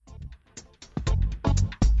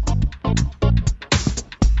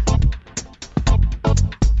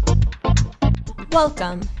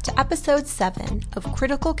Welcome to Episode 7 of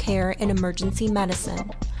Critical Care in Emergency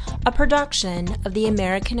Medicine, a production of the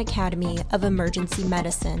American Academy of Emergency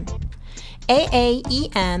Medicine.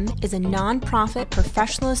 AAEM is a nonprofit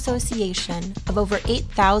professional association of over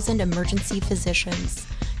 8,000 emergency physicians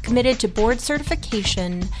committed to board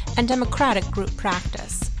certification and democratic group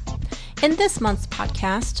practice. In this month's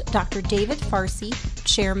podcast, Dr. David Farsi,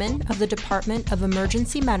 Chairman of the Department of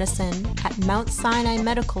Emergency Medicine at Mount Sinai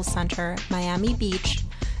Medical Center, Miami Beach,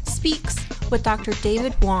 speaks with Dr.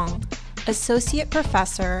 David Wong, Associate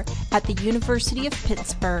Professor at the University of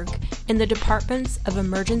Pittsburgh in the Departments of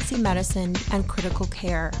Emergency Medicine and Critical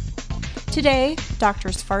Care. Today,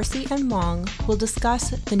 Drs. Farsi and Wong will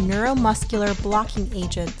discuss the neuromuscular blocking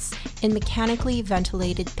agents in mechanically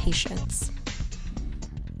ventilated patients.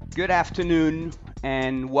 Good afternoon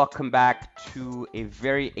and welcome back to a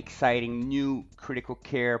very exciting new critical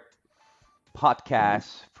care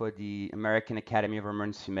podcast for the American Academy of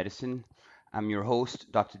Emergency Medicine. I'm your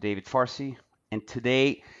host, Dr. David Farsi, and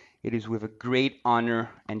today it is with a great honor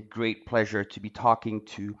and great pleasure to be talking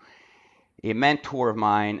to a mentor of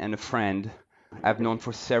mine and a friend I've known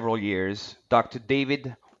for several years, Dr.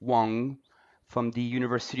 David Wong from the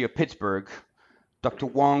University of Pittsburgh. Dr.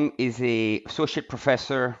 Wong is an associate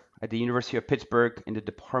professor at the University of Pittsburgh in the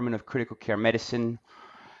Department of Critical Care Medicine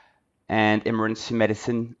and Emergency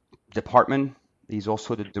Medicine Department. He's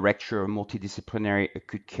also the director of Multidisciplinary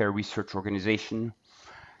Acute Care Research Organization.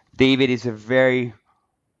 David is a very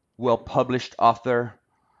well-published author,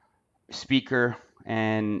 speaker,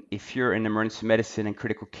 and if you're in emergency medicine and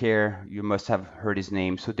critical care, you must have heard his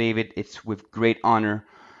name. So David, it's with great honor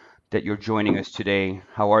that you're joining us today.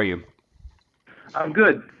 How are you? I'm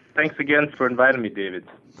good. Thanks again for inviting me, David.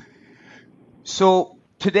 So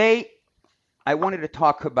today, I wanted to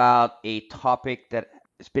talk about a topic that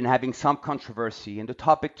has been having some controversy. And the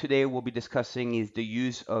topic today we'll be discussing is the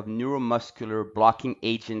use of neuromuscular blocking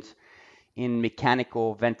agents in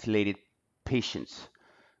mechanical ventilated patients.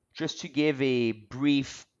 Just to give a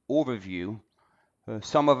brief overview,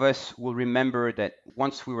 some of us will remember that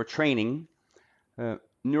once we were training,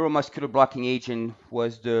 neuromuscular blocking agent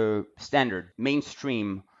was the standard,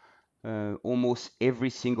 mainstream. Almost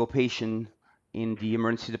every single patient in the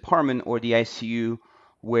emergency department or the ICU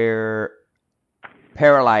were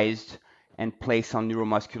paralyzed and placed on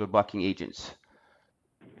neuromuscular blocking agents.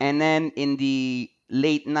 And then in the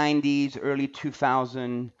late 90s, early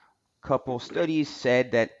 2000, couple studies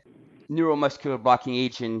said that neuromuscular blocking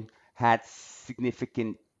agent had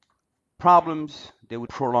significant problems. They would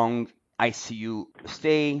prolong ICU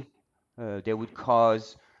stay. They would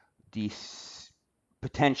cause this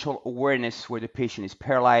potential awareness where the patient is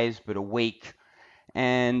paralyzed but awake,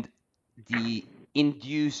 and the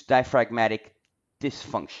induced diaphragmatic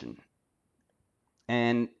dysfunction.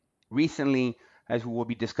 And recently, as we will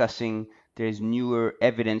be discussing, there's newer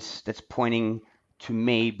evidence that's pointing to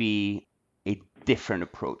maybe a different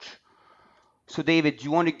approach. So David, do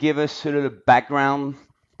you want to give us a little background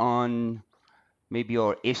on maybe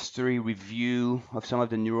our history review of some of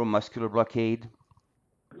the neuromuscular blockade?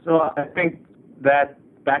 So I think that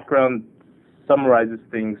background summarizes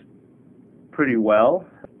things pretty well.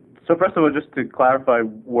 So first of all, just to clarify,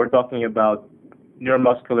 we're talking about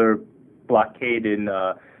neuromuscular blockade in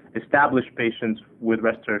established patients with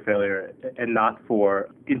respiratory failure and not for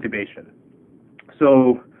intubation.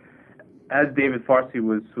 So as David Farsi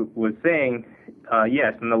was saying,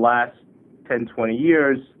 yes, in the last 10, 20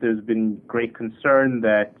 years, there's been great concern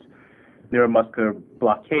that neuromuscular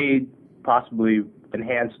blockade, possibly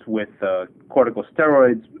enhanced with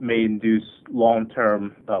corticosteroids, may induce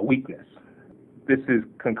long-term weakness. This is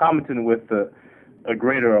concomitant with a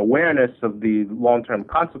greater awareness of the long-term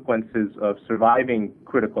consequences of surviving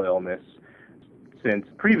critical illness, since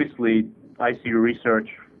previously ICU research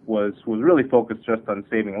was really focused just on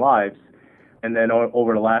saving lives. And then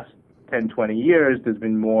over the last 10, 20 years, there's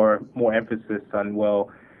been more emphasis on,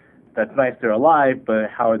 well, that's nice they're alive, but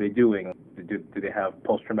how are they doing? Do they have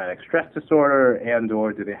post-traumatic stress disorder, and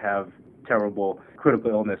or do they have terrible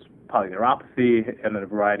critical illness polyneuropathy, and then a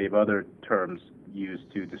variety of other terms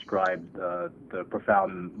used to describe the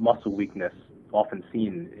profound muscle weakness often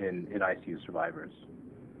seen in ICU survivors.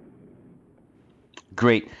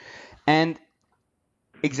 Great. And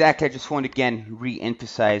exactly, I just want to again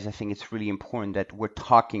re-emphasize, I think it's really important that we're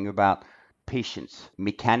talking about patients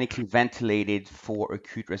mechanically ventilated for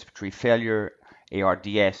acute respiratory failure,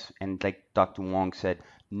 ARDS, and like Dr. Wong said,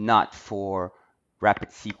 not for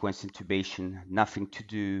rapid sequence intubation, nothing to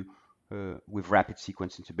do with rapid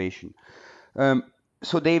sequence intubation.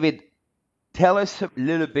 So David, tell us a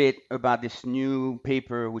little bit about this new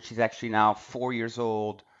paper, which is actually now 4 years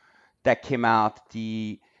old, that came out,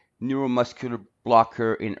 the neuromuscular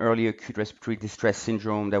blocker in early acute respiratory distress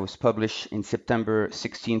syndrome that was published in September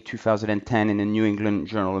 16, 2010 in the New England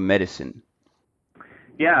Journal of Medicine.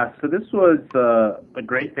 Yeah, so this was a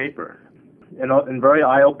great paper and very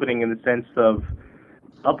eye-opening in the sense of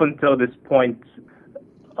up until this point,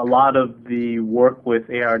 a lot of the work with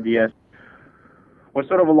ARDS was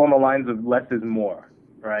sort of along the lines of less is more,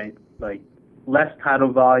 right? Like less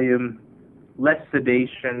tidal volume, less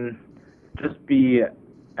sedation, just be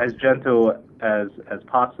as gentle as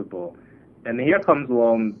possible. And here comes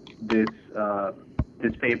along this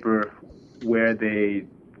paper where they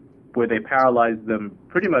paralyzed them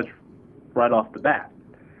pretty much right off the bat.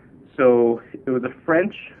 So it was a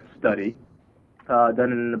French study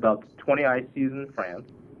done in about 20 ICUs in France.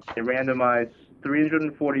 They randomized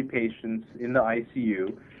 340 patients in the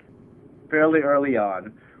ICU fairly early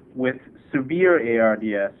on with severe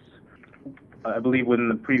ARDS, I believe within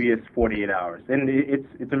the previous 48 hours. And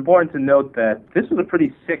it's important to note that this was a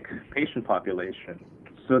pretty sick patient population.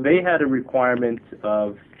 So they had a requirement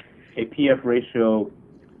of a PF ratio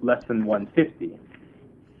less than 150.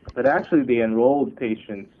 But actually they enrolled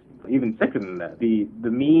patients even sicker than that. The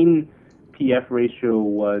mean PF ratio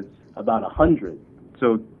was about 100.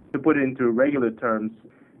 So to put it into regular terms,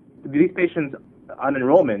 these patients on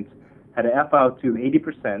enrollment had an FiO2 of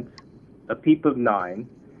 80%, a PEEP of 9,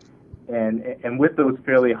 and with those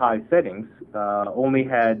fairly high settings, only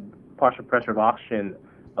had partial pressure of oxygen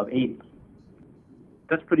of 80.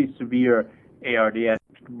 That's pretty severe ARDS,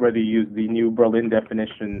 whether you use the new Berlin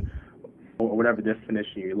definition or whatever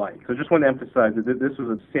definition you like. So just want to emphasize that this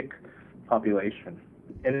was a sick population.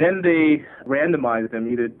 And then they randomized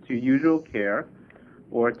them either to usual care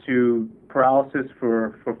or to paralysis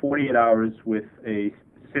for 48 hours with a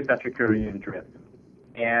cisatracurian drift.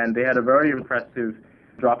 And they had a very impressive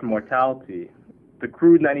drop in mortality. The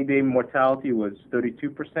crude 90-day mortality was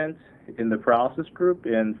 32% in the paralysis group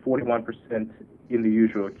and 41% in the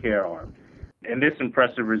usual care arm. And this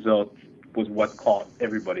impressive result was what caught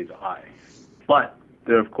everybody's eye. But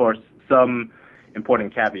there are, of course, some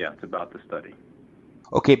important caveats about the study.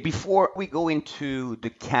 Okay, before we go into the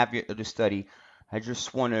caveat of the study, I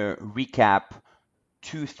just want to recap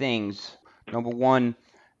two things. Number one,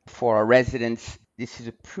 for our residents, this is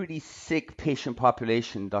a pretty sick patient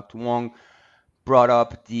population. Dr. Wong brought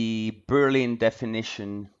up the Berlin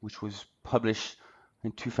definition, which was published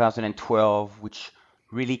in 2012, which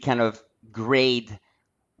really kind of grade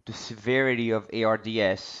the severity of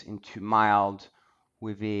ARDS into mild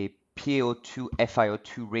with a PaO2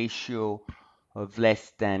 FiO2 ratio of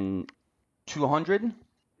less than 200?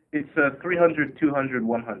 It's 300, 200,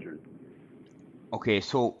 100. Okay,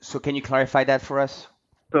 so can you clarify that for us?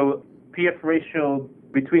 So PF ratio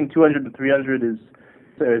between 200 and 300 is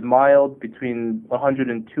mild, between 100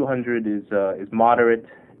 and 200 is moderate,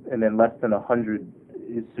 and then less than 100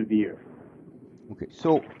 is severe. Okay,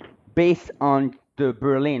 so based on the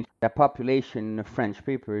Berlin, the population in the French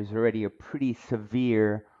paper is already a pretty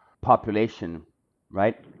severe population,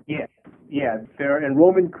 right? Yeah. Their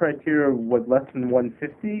enrollment criteria was less than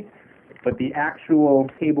 150, but the actual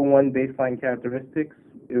Table 1 baseline characteristics,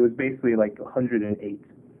 it was basically like 108.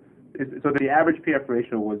 So the average PF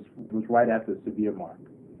ratio was right at the severe mark.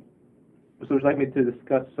 So would you like me to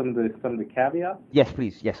discuss some of the caveats? Yes,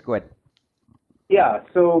 please. Yes, go ahead. Yeah.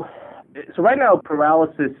 So right now,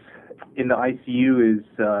 paralysis in the ICU is,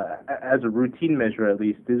 as a routine measure at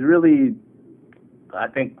least, is really, I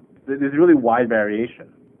think, there's really wide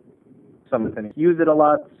variation. Some attendees use it a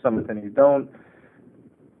lot, some attendees don't.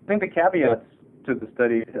 I think the caveats to the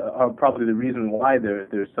study are probably the reason why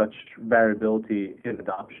there's such variability in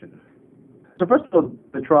adoption. So first of all,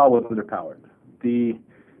 the trial was underpowered. The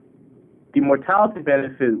mortality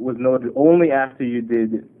benefit was noted only after you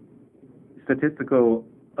did statistical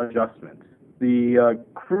adjustment. The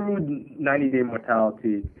crude 90-day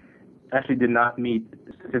mortality actually did not meet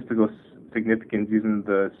statistical significance using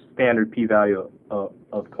the standard p-value of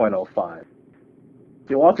 0.05.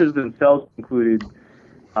 The authors themselves concluded,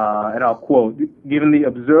 and I'll quote, given the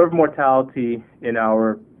observed mortality in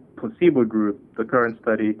our placebo group, the current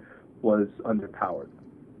study was underpowered.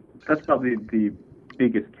 That's probably the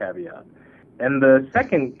biggest caveat. And the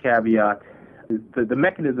second caveat is the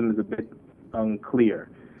mechanism is a bit unclear.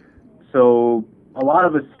 So a lot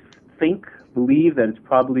of us believe that it's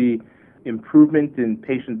probably improvement in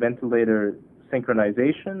patient ventilator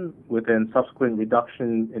synchronization with then subsequent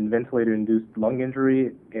reduction in ventilator-induced lung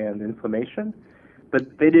injury and inflammation,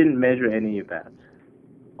 but they didn't measure any of that.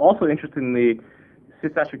 Also, interestingly,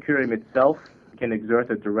 cisatracurium itself can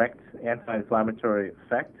exert a direct anti-inflammatory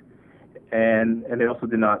effect, and they also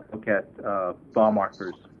did not look at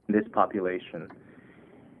biomarkers in this population.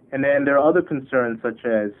 And then there are other concerns, such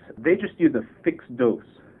as they just use a fixed dose.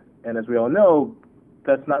 And as we all know,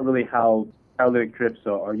 that's not really how paralytic drips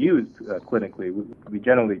are used clinically. We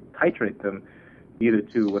generally titrate them either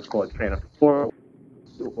to what's called train of 4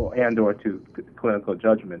 or to clinical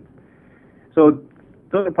judgment. So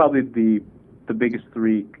those are probably the biggest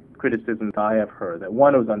three criticisms I have heard. That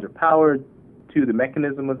one, it was underpowered, two, the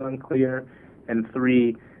mechanism was unclear, and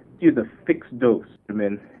three, use a fixed dose.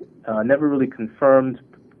 Never really confirmed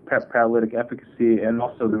paralytic efficacy, and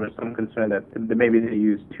also there was some concern that maybe they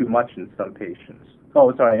used too much in some patients.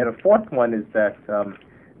 Oh, sorry, and a fourth one is that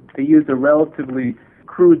they used a relatively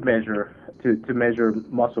crude measure to measure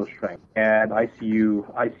muscle strength and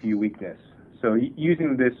ICU weakness. So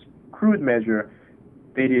using this crude measure,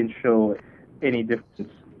 they didn't show any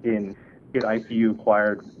difference in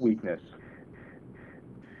ICU-acquired weakness.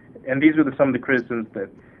 And these are some of the criticisms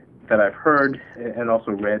that I've heard and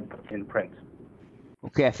also read in print.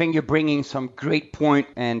 Okay, I think you're bringing some great point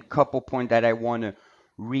and couple point that I want to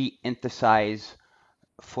re-emphasize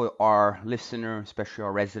for our listener, especially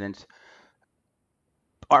our residents.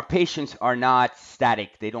 Our patients are not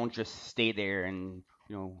static. They don't just stay there, and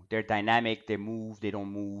they're dynamic. They move. They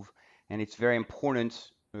don't move, and it's very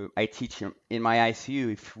important. I teach in my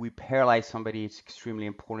ICU. If we paralyze somebody, it's extremely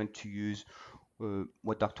important to use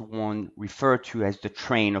what Dr. Won referred to as the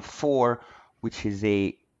train of 4, which is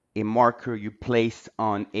a marker you place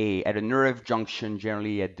at a nerve junction,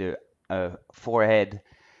 generally at the forehead,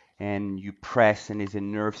 and you press, and there's a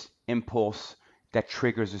nerve impulse that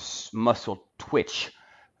triggers a muscle twitch.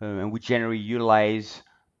 And we generally utilize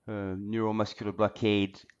neuromuscular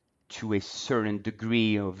blockade to a certain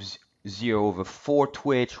degree of 0/4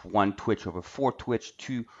 twitch, 1 twitch over 4 twitch,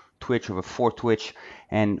 2 twitch over 4 twitch,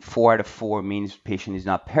 and 4 out of 4 means patient is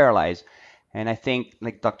not paralyzed. And I think,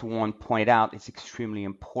 like Dr. Won pointed out, it's extremely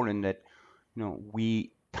important that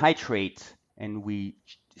we titrate and we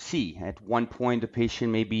see at one point the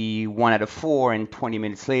patient may be 1 out of 4, and 20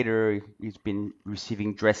 minutes later he's been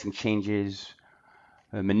receiving dressing changes,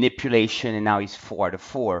 manipulation, and now he's 4 out of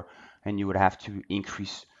 4, and you would have to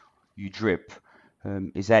increase your drip.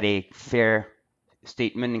 Is that a fair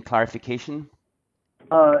statement and clarification?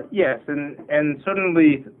 Yes, and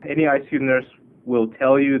certainly any ICU nurse will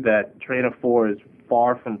tell you that train of 4 is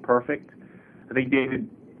far from perfect. I think, David,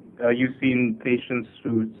 you've seen patients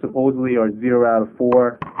who supposedly are 0 out of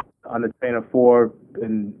 4 on the train of 4,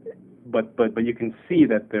 but you can see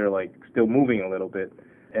that they're still moving a little bit,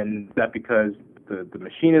 and is that because the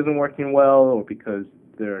machine isn't working well, or because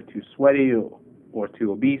they're too sweaty or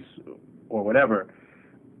too obese or whatever.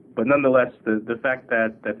 But nonetheless, the fact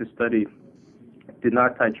that this study did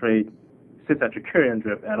not titrate cisatracurium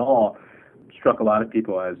drip at all struck a lot of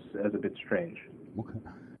people as a bit strange.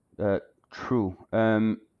 Okay. True.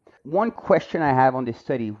 One question I have on this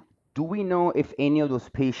study, do we know if any of those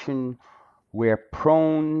patients were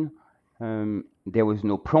prone? There was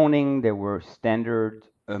no proning, there were standard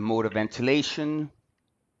mode of ventilation?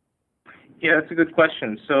 Yeah, that's a good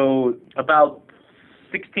question. So about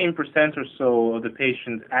 16% or so of the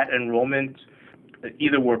patients at enrollment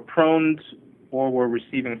either were proned or were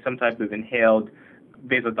receiving some type of inhaled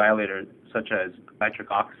vasodilator, such as nitric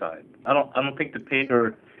oxide. I don't think the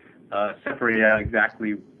paper separated out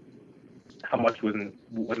exactly how much was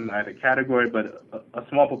in either category, but a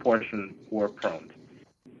small proportion were proned.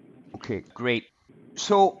 Okay, great.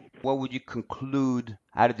 So what would you conclude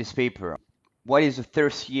out of this paper? What is the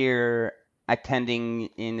first year attending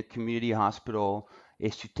in a community hospital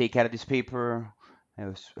is to take out of this paper?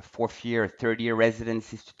 A fourth year, a third year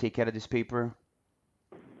residence is to take out of this paper?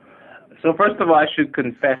 So first of all, I should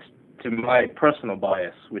confess to my personal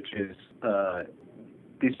bias, which is,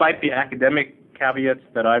 despite the academic caveats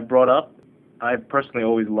that I've brought up, I've personally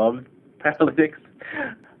always loved paralytics.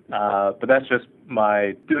 But that's just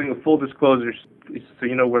my doing a full disclosure, so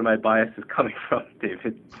you know where my bias is coming from,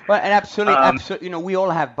 David. Well, and absolutely, we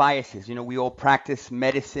all have biases. We all practice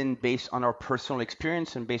medicine based on our personal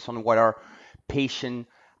experience and based on what our patient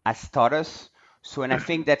has taught us. So, and I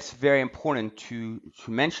think that's very important to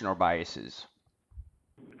mention our biases.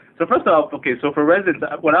 So first off, okay, so for residents,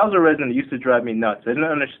 when I was a resident, it used to drive me nuts. I didn't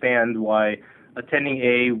understand why attending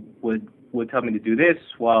A would tell me to do this,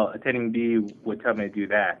 while attending B would tell me to do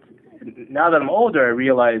that. Now that I'm older, I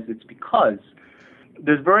realize it's because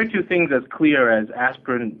there's very few things as clear as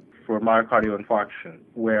aspirin for myocardial infarction,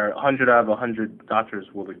 where 100 out of 100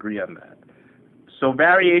 doctors will agree on that. So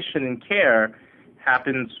variation in care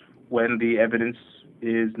happens when the evidence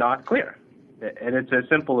is not clear, and it's as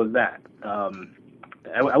simple as that.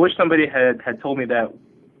 I wish somebody had told me that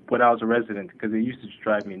when I was a resident, because it used to just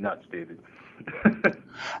drive me nuts, David.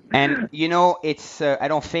 And it's I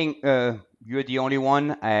don't think you're the only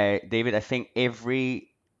one, David. I think every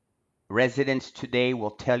resident today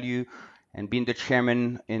will tell you, and being the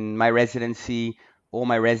chairman in my residency, all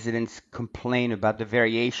my residents complain about the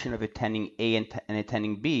variation of attending A and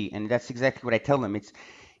attending B, and that's exactly what I tell them.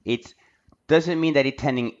 It doesn't mean that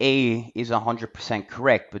attending A is 100%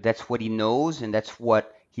 correct, but that's what he knows, and that's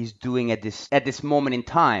what he's doing at this moment in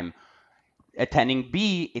time. Attending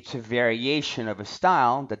B, it's a variation of a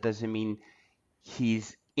style. That doesn't mean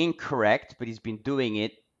he's incorrect, but he's been doing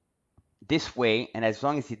it this way, and as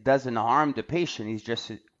long as it doesn't harm the patient, it's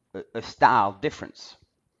just a style difference.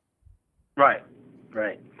 Right,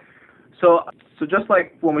 right. So just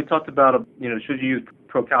like when we talked about, should you use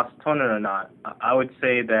procalcitonin or not, I would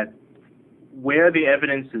say that where the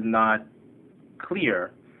evidence is not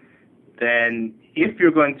clear, then if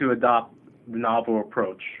you're going to adopt the novel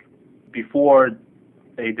approach before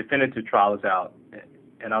a definitive trial is out,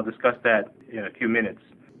 and I'll discuss that in a few minutes,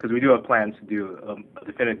 because we do have plans to do a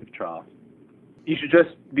definitive trial, you should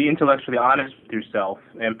just be intellectually honest with yourself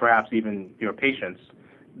and perhaps even your patients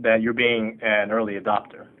that you're being an early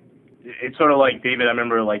adopter. It's sort of like, David, I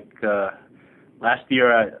remember last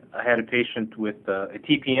year I had a patient with a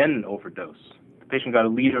TPN overdose. The patient got a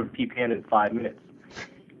liter of TPN in 5 minutes,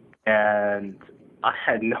 and I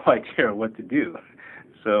had no idea what to do.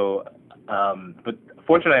 So, but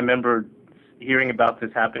fortunately, I remember hearing about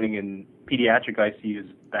this happening in pediatric ICUs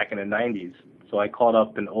back in the 90s. So I called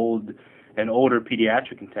up an older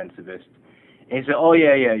pediatric intensivist, and he said, "Oh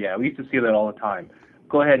yeah, we used to see that all the time.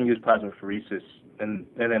 Go ahead and use plasmapheresis," and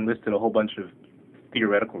then listed a whole bunch of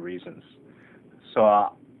theoretical reasons. So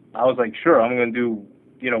I was like, "Sure, I'm going to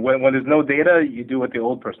do." When there's no data, you do what the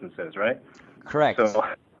old person says, right? Correct. So,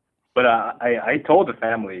 but I told the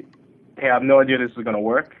family, "Hey, I have no idea this is going to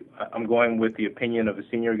work. I'm going with the opinion of a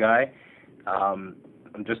senior guy. I'm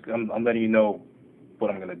letting you know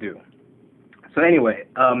what I'm going to do." So anyway,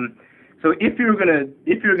 so if you're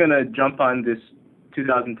gonna jump on this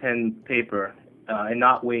 2010 paper and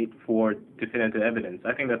not wait for definitive evidence,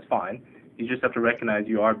 I think that's fine. You just have to recognize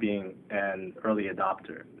you are being an early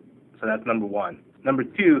adopter. So that's number one. Number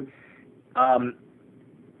two,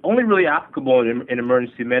 only really applicable in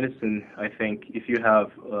emergency medicine, I think, if you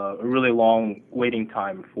have a really long waiting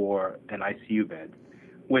time for an ICU bed,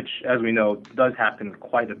 which, as we know, does happen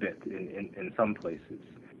quite a bit in some places.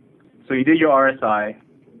 So you did your RSI,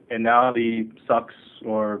 and now the SUX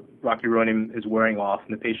or rocuronium is wearing off,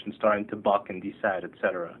 and the patient's starting to buck and desat,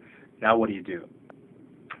 etc. Now what do you do?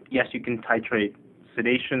 Yes, you can titrate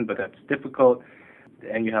sedation, but that's difficult,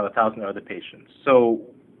 and you have 1,000 other patients. So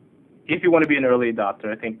if you want to be an early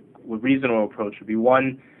adopter, I think a reasonable approach would be,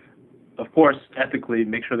 one, of course, ethically,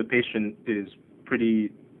 make sure the patient is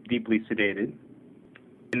pretty deeply sedated.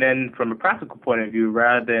 And then from a practical point of view,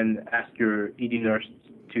 rather than ask your ED nurse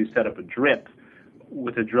to set up a drip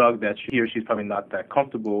with a drug that he or she's probably not that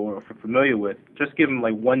comfortable or familiar with, just give them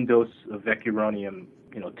like one dose of vecuronium,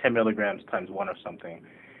 10 milligrams times 1 or something.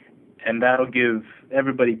 And that'll give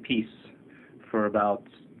everybody peace for about,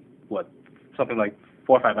 something like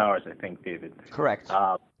 4 or 5 hours, I think, David. Correct.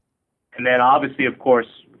 And then obviously, of course,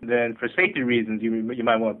 then for safety reasons, you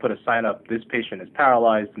might want to put a sign up, this patient is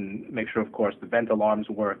paralyzed, and make sure, of course, the vent alarms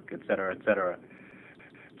work, et cetera, et cetera.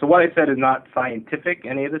 So what I said is not scientific,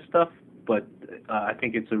 any of this stuff, but I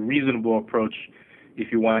think it's a reasonable approach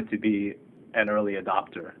if you want to be an early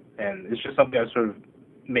adopter. And it's just something I sort of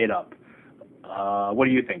made up. What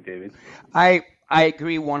do you think, David? I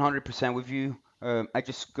agree 100% with you. I'm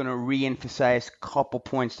just going to re-emphasize a couple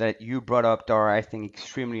points that you brought up that are, I think,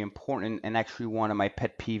 extremely important and actually one of my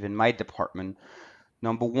pet peeve in my department.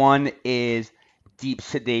 Number one is deep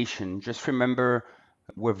sedation. Just remember,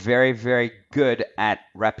 we're very, very good at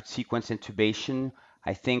rapid sequence intubation.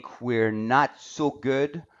 I think we're not so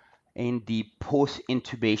good in the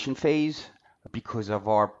post-intubation phase because of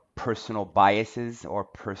our personal biases or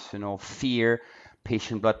personal fear.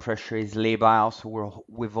 Patient blood pressure is labile, so we're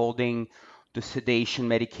withholding the sedation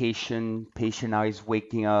medication. Patient now is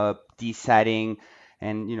waking up, desatting,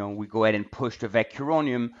 and we go ahead and push the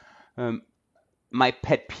vecuronium. My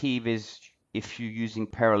pet peeve is if you're using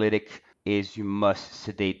paralytic, is you must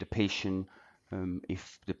sedate the patient.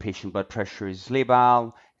 If the patient blood pressure is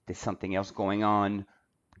labile, there's something else going on,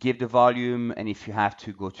 give the volume, and if you have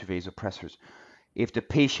to, go to vasopressors. If the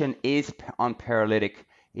patient is on paralytic,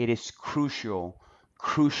 it is crucial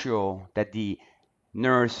that the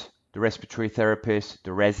nurse, the respiratory therapist,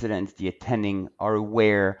 the residents, the attending are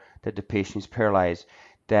aware that the patient is paralyzed,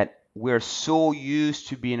 that we're so used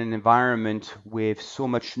to being in an environment with so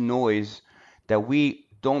much noise that we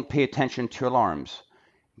don't pay attention to alarms.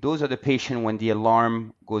 those are the patients when the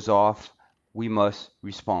alarm goes off, we must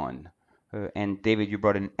respond. And David, you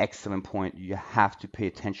brought an excellent point. You have to pay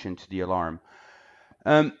attention to the alarm.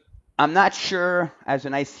 I'm not sure as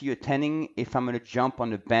an ICU attending if I'm going to jump on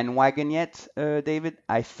the bandwagon yet, David.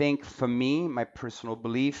 I think for me, my personal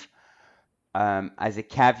belief, as a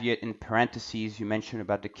caveat in parentheses, you mentioned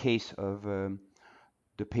about the case of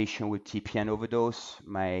the patient with TPN overdose.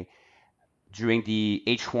 During the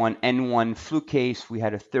H1N1 flu case, we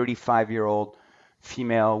had a 35-year-old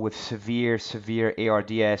female with severe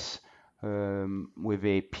ARDS with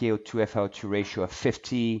a PaO2 FiO2 ratio of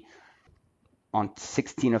 50 on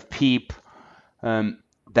 16 of PEEP.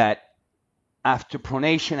 That after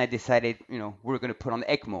pronation, I decided, we're going to put on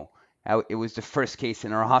ECMO. It was the first case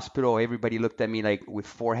in our hospital. Everybody looked at me like with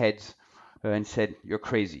four heads and said, "You're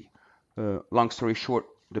crazy." Long story short,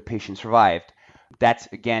 the patient survived. That's,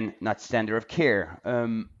 again, not standard of care.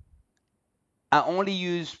 I only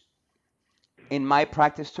use, in my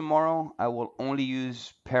practice tomorrow, I will only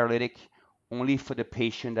use paralytic only for the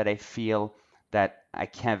patient that I feel that I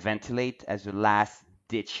can't ventilate as a last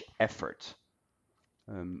ditch effort.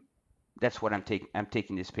 That's what I'm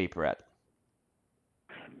taking this paper at.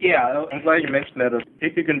 Yeah, I'm glad you mentioned that.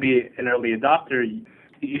 If you can be an early adopter,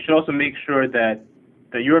 you should also make sure that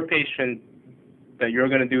your patient that you're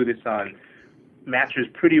going to do this on matches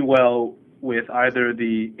pretty well with either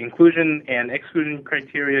the inclusion and exclusion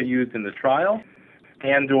criteria used in the trial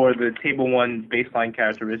and or the Table 1 baseline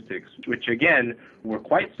characteristics, which again were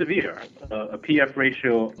quite severe, a PF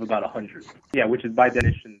ratio of about 100. Yeah, which is by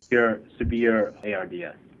definition severe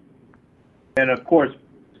ARDS. And of course,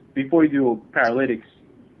 before you do paralytics,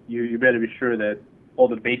 you better be sure that all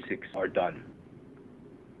the basics are done.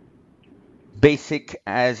 Basic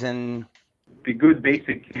as in? The good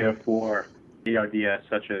basic care for ARDS,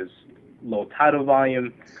 such as low tidal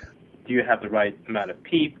volume, do you have the right amount of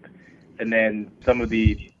PEEP, and then some of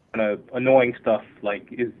the kind of annoying stuff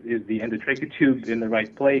like is the endotracheal tube in the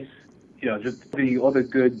right place, just all the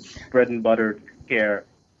good bread and butter care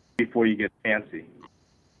before you get fancy.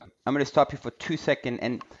 I'm going to stop you for 2 seconds,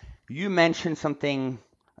 and you mentioned something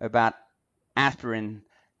about aspirin,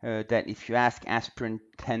 that if you ask aspirin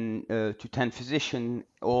 10 to 10 physicians,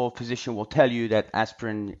 all physicians will tell you that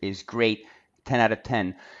aspirin is great, 10 out of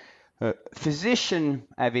 10. Physicians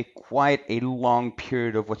have quite a long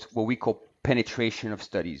period of what we call penetration of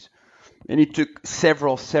studies. And it took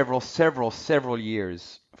several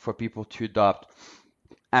years for people to adopt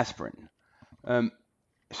aspirin.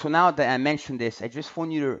 So now that I mentioned this, I just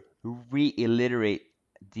want you to reiterate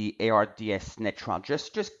the ARDS NET trial, just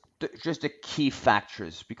the key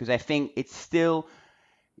factors, because I think it's still,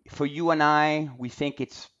 for you and I, we think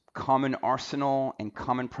it's common arsenal and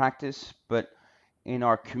common practice, but in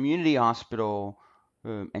our community hospital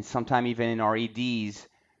and sometimes even in our EDs,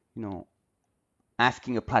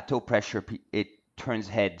 asking a plateau pressure, it turns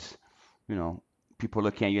heads. People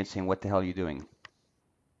looking at you and saying, "What the hell are you doing?"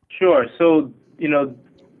 Sure. So,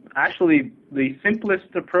 actually the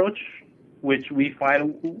simplest approach, which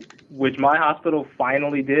my hospital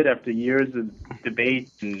finally did after years of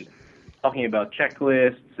debate and talking about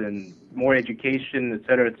checklists and more education, et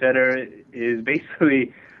cetera, is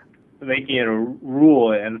basically making it a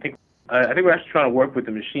rule. And I think we're actually trying to work with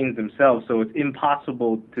the machines themselves, so it's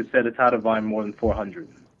impossible to set a tidal volume more than 400.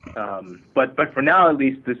 But for now, at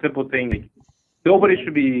least, the simple thing, nobody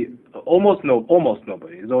should be, almost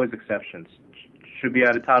nobody, there's always exceptions, should be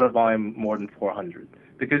at a tidal volume more than 400.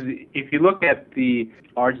 Because if you look at the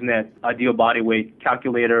ARDSNet ideal body weight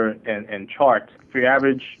calculator and chart, for your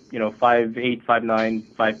average, 5'8", 5'9",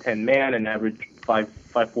 5'10" man and average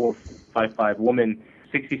 5'4", 5'5" woman,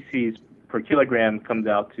 60 cc's per kilogram comes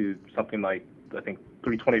out to something like, I think,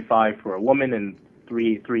 325 for a woman and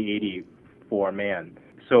 380 for a man.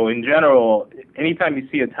 So in general, anytime you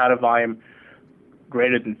see a tidal volume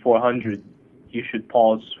greater than 400, you should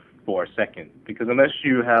pause for a second, because unless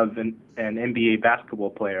you have an NBA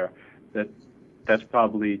basketball player, that's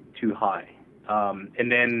probably too high.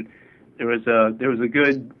 And then there was a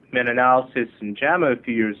good meta-analysis in JAMA a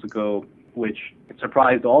few years ago, which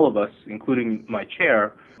surprised all of us, including my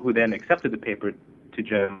chair, who then accepted the paper to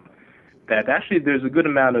JAMA, that actually there's a good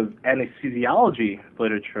amount of anesthesiology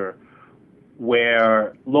literature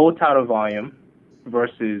where low tidal volume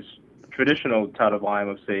versus traditional tidal volume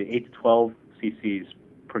of, say, 8 to 12 cc's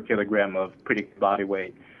per kilogram of predicted body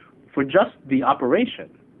weight for just the operation.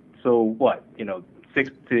 So 6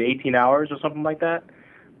 to 18 hours or something like that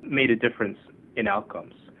made a difference in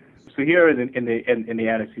outcomes. So here in the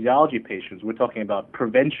anesthesiology patients, we're talking about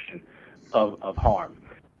prevention of harm.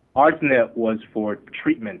 ARDSNet was for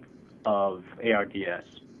treatment of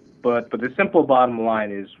ARDS. But the simple bottom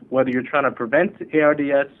line is whether you're trying to prevent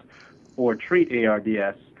ARDS or treat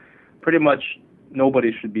ARDS, pretty much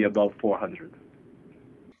nobody should be above 400.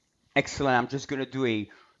 Excellent. I'm just going to do a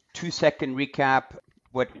 2-second recap.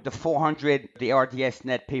 What the 400, the ARDS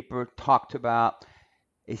Net paper talked about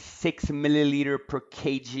is 6 milliliter per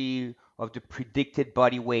kg of the predicted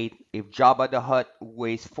body weight. If Jabba the Hutt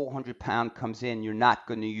weighs 400 pounds comes in, you're not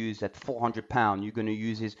going to use that 400 pound. You're going to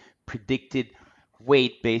use his predicted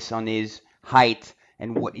weight based on his height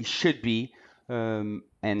and what he should be.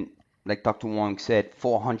 And like Dr. Wong said,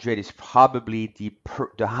 400 is probably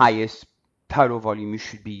the highest tidal volume you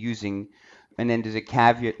should be using. And then there's a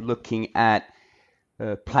caveat looking at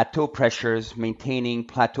plateau pressures, maintaining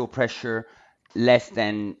plateau pressure less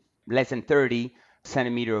than 30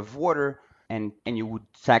 centimeter of water, and you would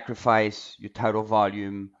sacrifice your tidal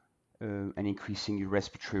volume and increasing your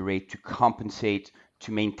respiratory rate to compensate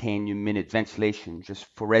to maintain your minute ventilation. Just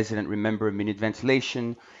for resident, remember minute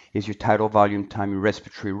ventilation is your tidal volume time your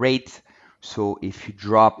respiratory rate. So if you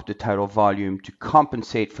drop the tidal volume to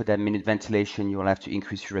compensate for that minute ventilation, you'll have to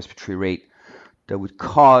increase your respiratory rate. That would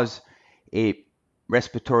cause a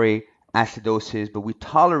respiratory acidosis, but we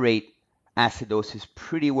tolerate acidosis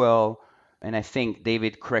pretty well. And I think,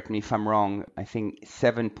 David, correct me if I'm wrong, I think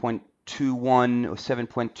 7.21 or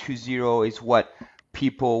 7.20 is what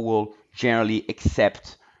people will generally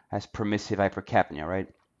accept as permissive hypercapnia, right?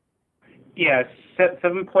 Yes,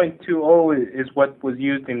 7.20 is what was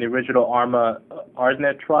used in the original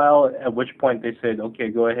ARDSNet trial, at which point they said, okay,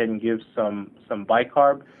 go ahead and give some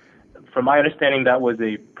bicarb. From my understanding, that was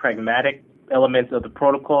a pragmatic element of the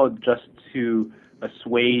protocol just to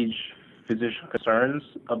assuage physician concerns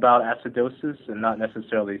about acidosis and not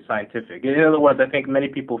necessarily scientific. In other words, I think many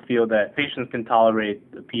people feel that patients can tolerate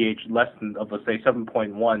a pH less than, let's say,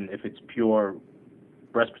 7.1 if it's pure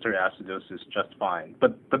respiratory acidosis just fine.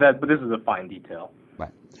 But this is a fine detail.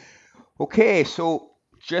 Right. Okay, so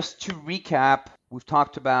just to recap, we've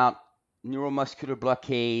talked about neuromuscular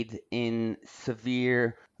blockade in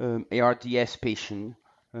severe ARDS patient.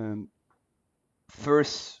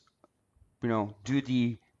 First, do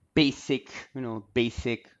the basic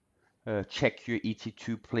check your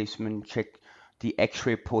ET2 placement, check the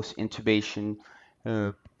X-ray post-intubation,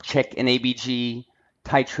 check an ABG,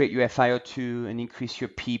 titrate your FiO2 and increase your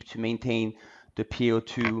PEEP to maintain the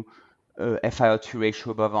PO2 FiO2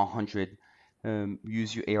 ratio above 100.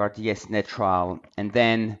 Use your ARDS Net trial. And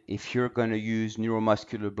then if you're going to use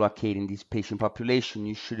neuromuscular blockade in this patient population,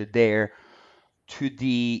 you should adhere to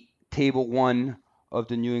the table 1 of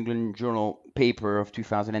the New England Journal paper of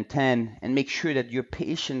 2010 and make sure that your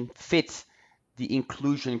patient fits the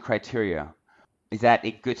inclusion criteria. Is that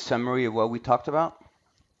a good summary of what we talked about?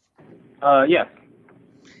 Yes.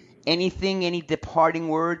 Any departing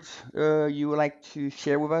words you would like to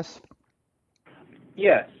share with us?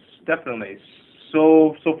 Yes, definitely.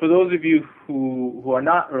 So for those of you who are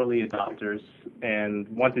not early adopters and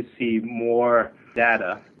want to see more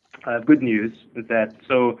data, good news is that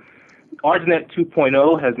ARDSNet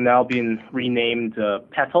 2.0 has now been renamed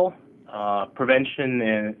PETAL, Prevention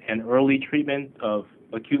and Early Treatment of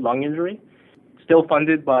Acute Lung Injury, still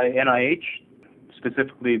funded by NIH,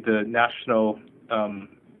 specifically the National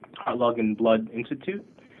Heart, Lung, and Blood Institute.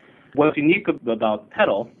 What's unique about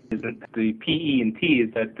PETAL is that the PE and T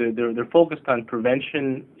is that they're focused on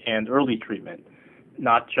prevention and early treatment,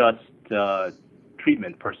 not just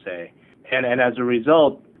treatment per se. And as a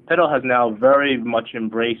result, PETAL has now very much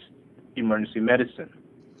embraced emergency medicine.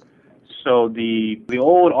 So the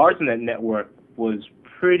old ARDSNet network was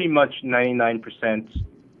pretty much 99%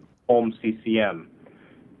 home CCM.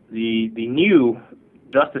 The new,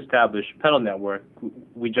 just established PETAL network,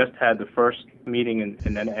 we just had the first meeting in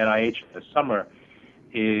NIH this summer,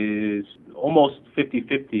 is almost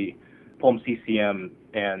 50-50 home CCM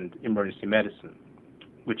and emergency medicine,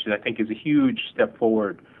 which I think is a huge step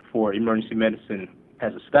forward for emergency medicine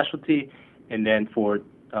as a specialty, and then for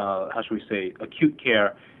acute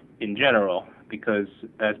care in general, because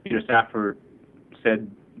as Peter Safford said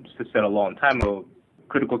a long time ago,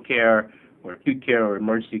 critical care or acute care or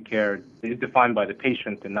emergency care is defined by the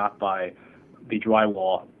patient and not by the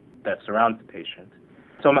drywall that surrounds the patient.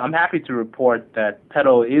 So I'm happy to report that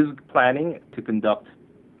PETAL is planning to conduct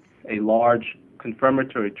a large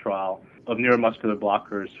confirmatory trial of neuromuscular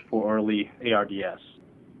blockers for early ARDS.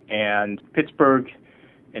 And Pittsburgh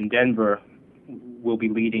and Denver will be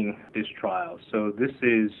leading this trial. So this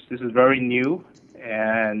is very new,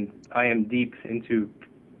 and I am deep into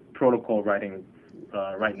protocol writing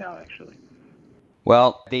right now, actually.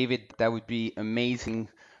 Well, David, that would be amazing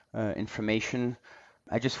information.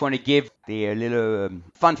 I just want to give a little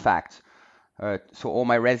fun fact. So all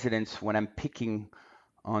my residents, when I'm picking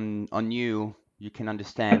on you, you can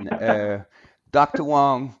understand. Dr.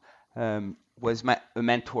 Wong was a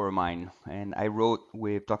mentor of mine, and I wrote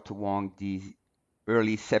with Dr. Wong the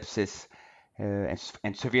early sepsis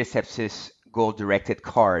and severe sepsis goal-directed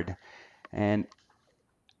card. And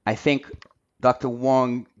I think Dr.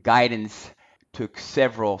 Wong guidance took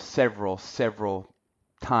several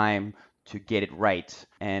time to get it right.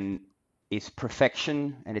 And its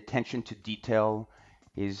perfection and attention to detail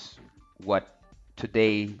is what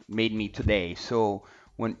today made me today. So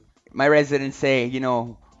when my residents say,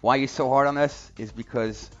 why are you so hard on us, is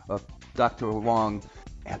because of Dr. Wong.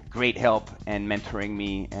 Great help and mentoring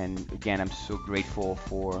me. And again, I'm so grateful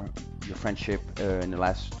for your friendship in the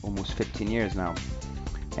last almost 15 years now.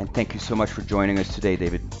 And thank you so much for joining us today,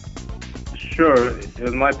 David. Sure, it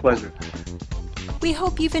was my pleasure. We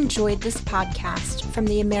hope you've enjoyed this podcast from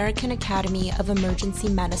the American Academy of Emergency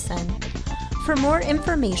Medicine. For more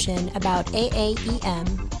information about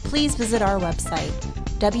AAEM, please visit our website,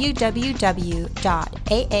 www.aaem.org.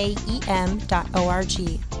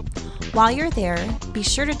 While you're there, be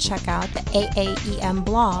sure to check out the AAEM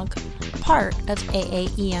blog, part of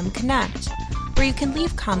AAEM Connect, where you can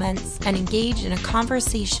leave comments and engage in a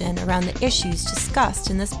conversation around the issues discussed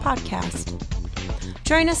in this podcast.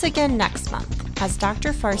 Join us again next month as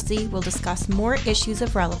Dr. Farsi will discuss more issues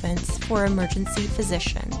of relevance for emergency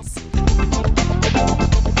physicians.